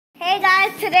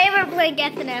guys, today we're playing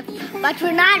FNF, but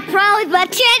we're not pros,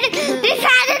 but Chetan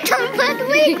decided to put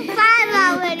week 5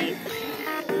 already.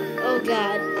 Oh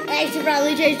god. I should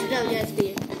probably change the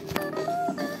WSB.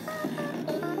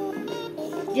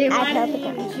 Jay, why did you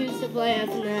even choose to play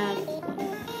FNF?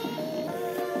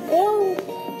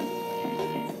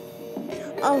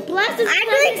 Oh, plus I'm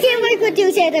doing teamwork with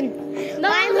you, Chetan. No,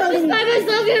 I'm losing by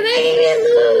myself. You're making me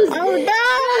lose. Oh no!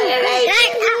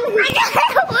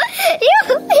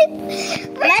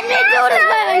 Let me do this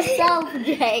by myself,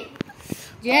 Jay.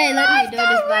 Jay, let me do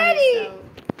this by myself.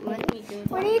 Let me do it.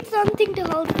 We need something to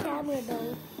hold the camera,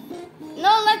 though.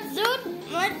 No, let's do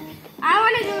it. I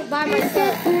want to do it by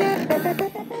myself.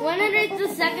 When it is the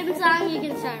second song, you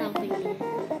can start helping me.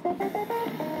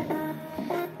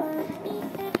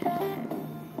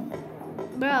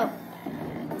 Bro,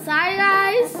 sorry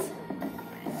guys.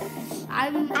 I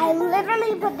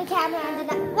literally put the camera under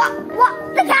that. What?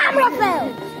 The camera fell.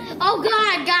 Oh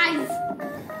God, guys.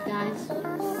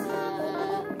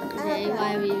 Jay,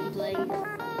 why are we even playing?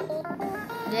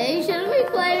 Jay, shouldn't we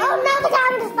play? Oh no, the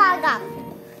camera just fogged up.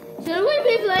 Shouldn't we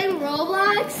be playing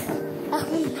Roblox? Oh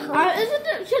no. Or isn't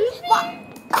it? Shouldn't we?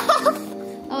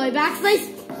 Oh wait, backspace.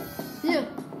 Yeah.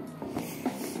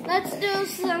 Let's do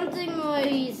something more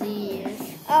easy.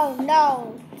 Oh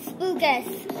no, Spookus.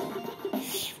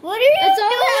 What are you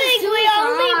doing?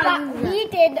 We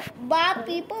needed bad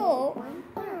people.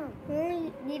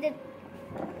 We needed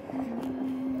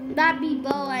bad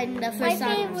people and the first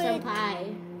some pie.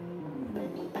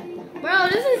 Bro,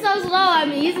 this is so slow.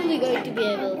 I'm easily going to be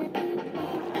able.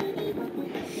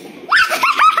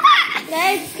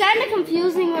 It's kind of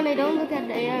confusing when I don't look at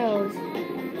the arrows.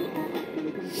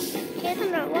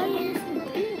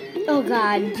 Oh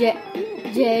God, Jay.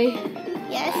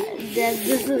 Yes?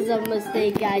 This is a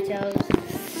mistake I chose.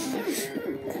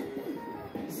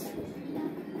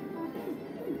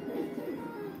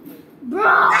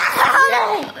 Bro!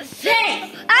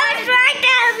 Jay! I was trying to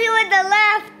help you with the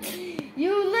left.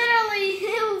 You literally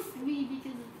healed me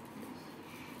because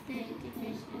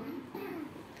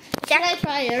Should I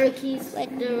try arrow keys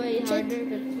like they're way harder?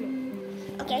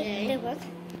 Okay, they work.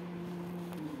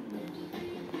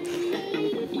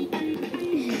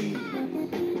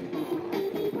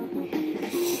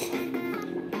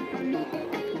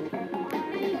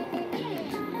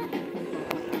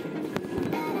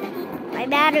 My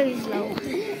battery is low.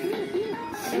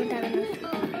 I don't have enough.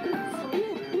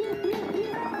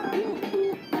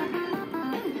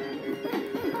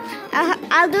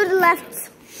 I'll do the lefts.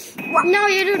 No,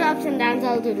 you do the ups and downs.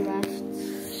 I'll do the lefts.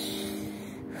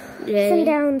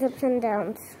 Ups and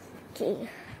downs. Okay.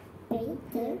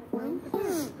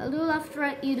 I'll do left,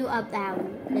 right. You do up,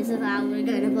 down. This is how we're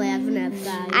gonna play FNF,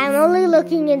 guys. I'm only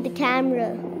looking at the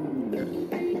camera.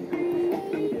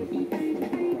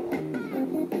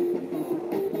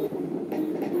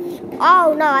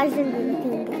 Oh no, I shouldn't be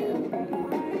looking at the camera.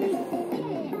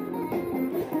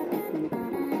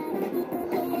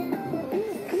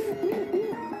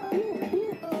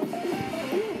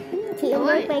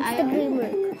 Teamwork makes the dream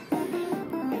work.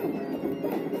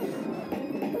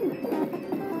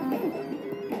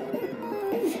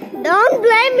 Don't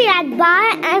blame me. I'm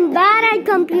bad at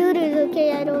computers.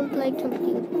 Okay, I don't like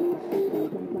computers.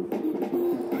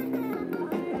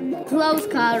 Close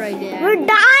call right there. We're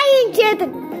dying,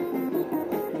 Chetan.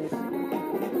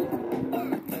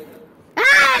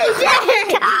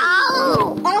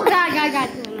 Oh God.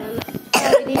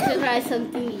 We need to try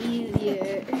something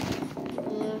easier.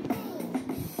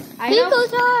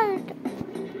 Pico's hard.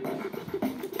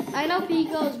 I know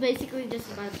Pico is basically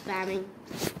just about spamming.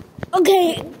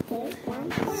 Okay.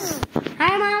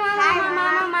 Hi, Mama.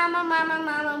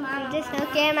 Just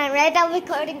okay, I'm right now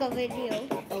recording a video.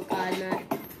 Oh God, no.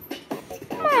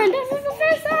 Come on, this is the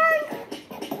first song.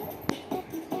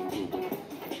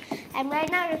 I'm right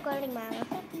now recording, Mama.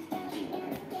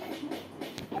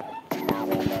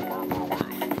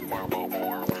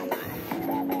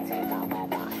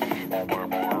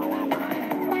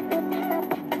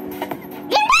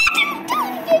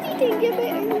 Give me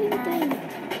anything.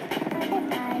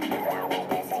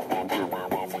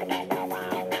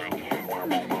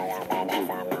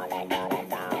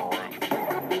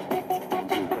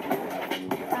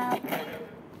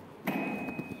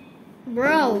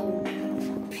 Bro,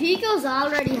 Pico's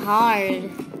already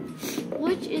hard.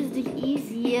 Which is the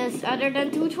easiest other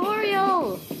than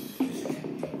tutorial?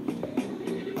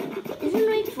 Isn't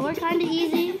week 4 kind of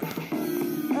easy?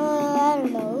 I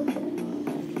don't know.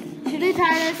 Should we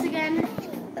try this again?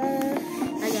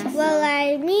 I guess. Well,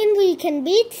 I mean, we can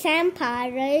beat Sampa,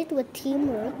 right? With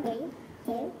teamwork.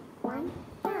 Why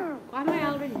am I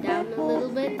already down a little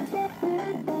bit?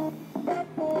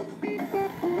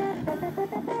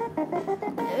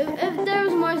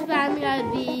 more spamming,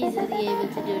 I'd be easily able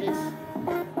to do this.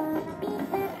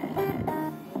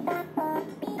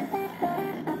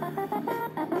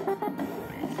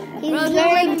 He's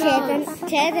learning,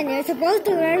 Chetan, you're supposed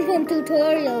to learn from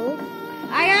tutorial.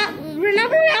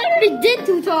 Remember, we already did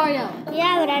tutorial.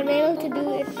 Yeah, but I'm able to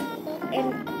do it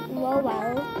in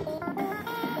mobile.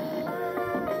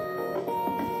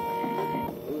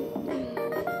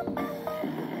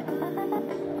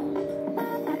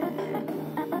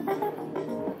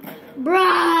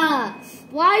 Bruh!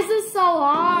 Why is this so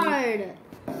hard?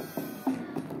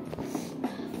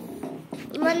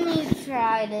 Let me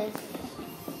try this.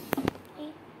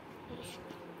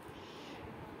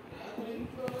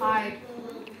 Hard.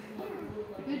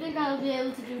 You think I'll be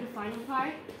able to do the final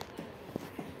part?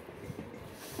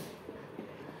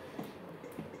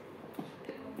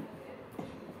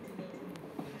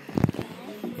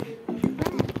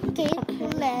 Okay,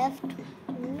 left,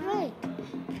 right.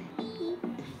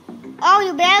 Oh,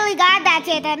 you barely got that,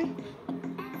 Chetan.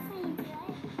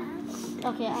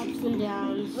 Okay, ups and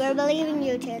downs. We're believing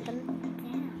you, Chetan.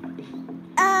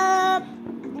 Up,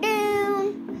 down,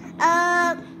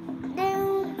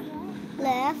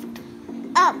 left,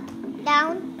 up,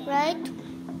 down, right.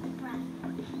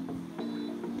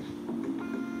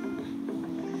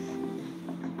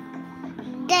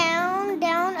 Down,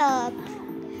 down, up.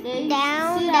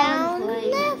 Down, down,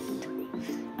 left.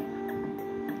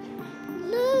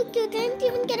 Look, you didn't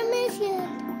even get a miss yet.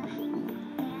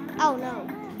 Oh no.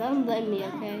 Don't blame me,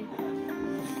 okay?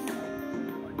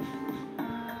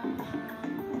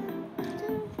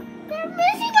 You're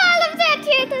missing all of that,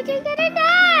 Chetan. You're gonna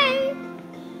die.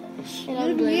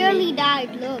 You nearly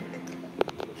died, look.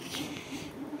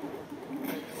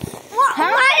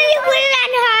 Why did you put it on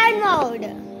hard mode?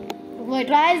 Wait,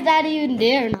 why is that even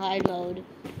there in hard mode?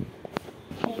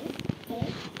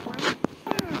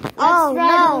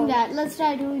 Let's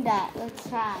try doing that. Let's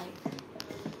try.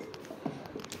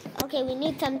 Okay, we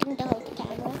need something to hold the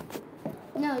camera.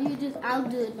 No, I'll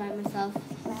do it by myself.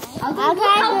 Right. I'll do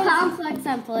how sounds like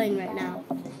I'm playing right now.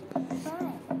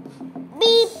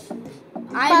 Beep.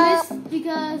 I missed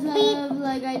because of I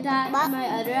thought my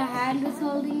other hand was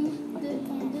holding this.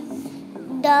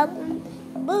 Dub.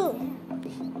 Boo.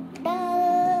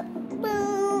 Dub.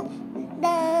 Boo.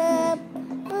 Dub.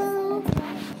 Boo.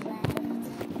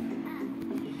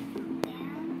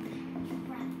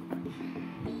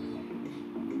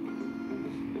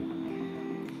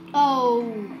 Oh,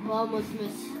 almost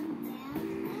missed.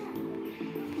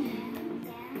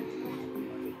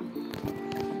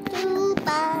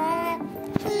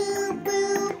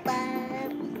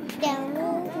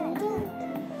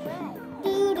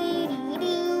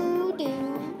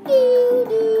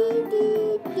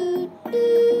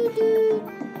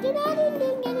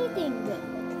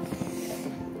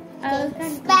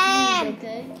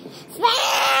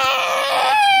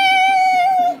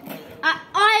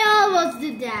 I almost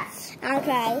did that.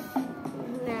 Okay.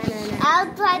 No.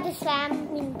 I'll try the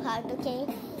spamming part, okay?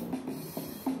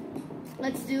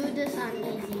 Let's do this on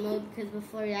easy mode because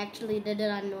before we actually did it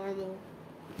on normal.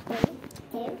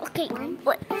 Okay.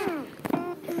 What?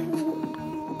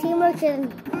 Teamwork is...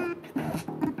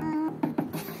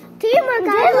 Teamwork,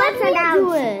 guys. Let's announce.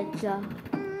 Do it.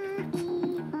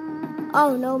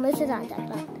 Oh, no, misses on that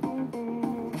part.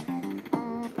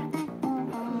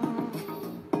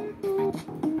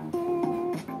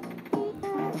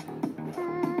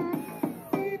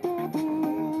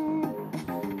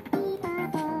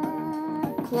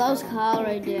 Close call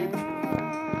right there.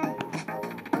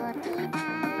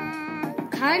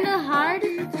 Kinda hard.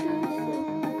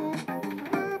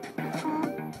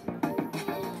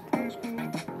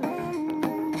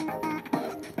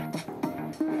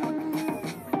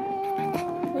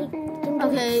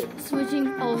 Okay, switching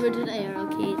over to the arrow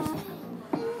keys.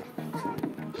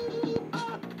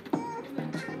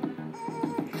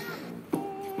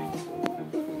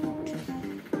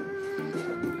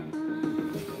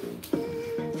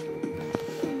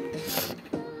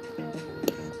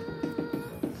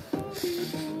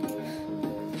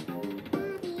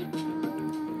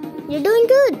 You're doing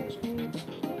good.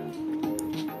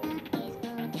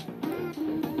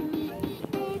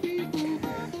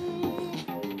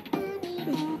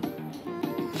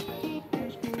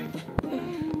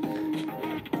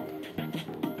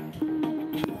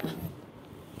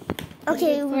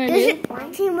 Okay, this is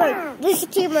teamwork. This is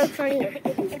teamwork for you.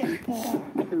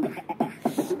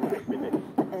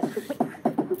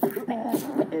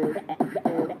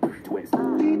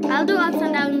 I'll do ups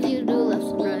and downs, you do left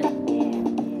and right.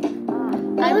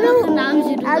 I'll do ups and downs,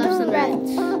 you do left and right.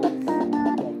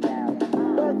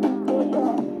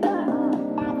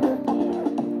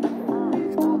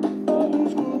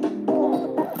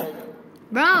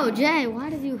 Jay, why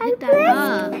did you hit that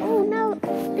up? Oh no,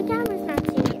 the camera's not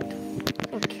seeing it.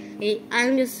 Okay,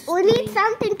 I'm just... We need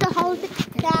something to hold the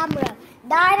camera.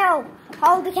 Dino,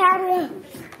 hold the camera.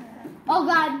 Oh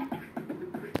God.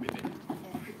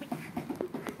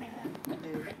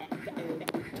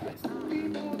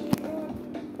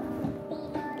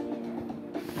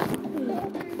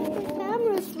 The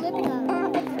camera's slipping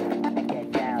out.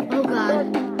 Oh God.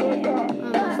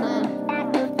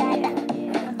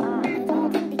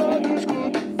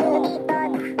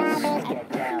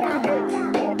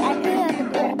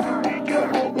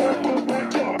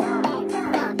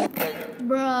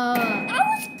 Bruh. I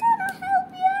was trying to help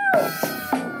you.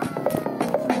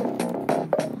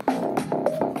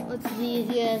 What's the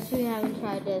easiest? We haven't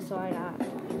tried this, why not?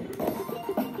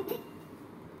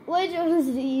 Which one is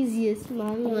the easiest?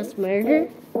 Mommy must murder?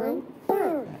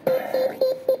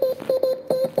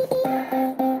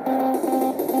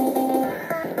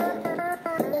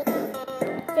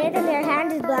 Chetan, your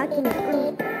hand is blocking the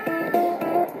screen.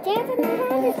 Chetan, your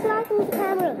hand is blocking the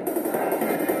camera.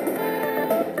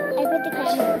 I put the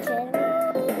camera on Chetan.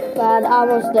 God,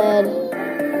 almost dead.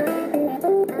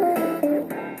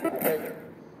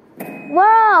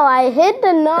 Wow, I hit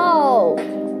the no.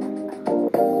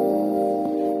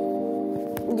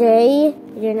 Jay,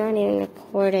 you're not even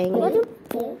recording.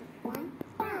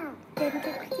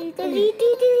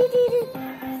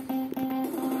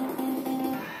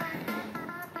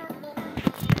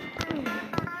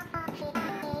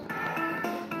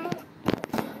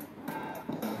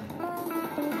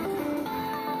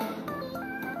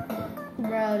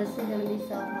 Bro, this is gonna be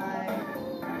so hard.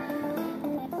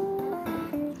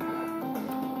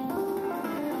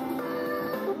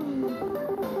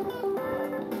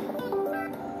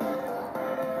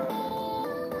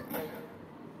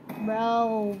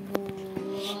 Bro.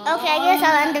 Okay, I guess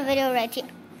I'll end the video right here.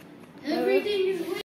 Everything is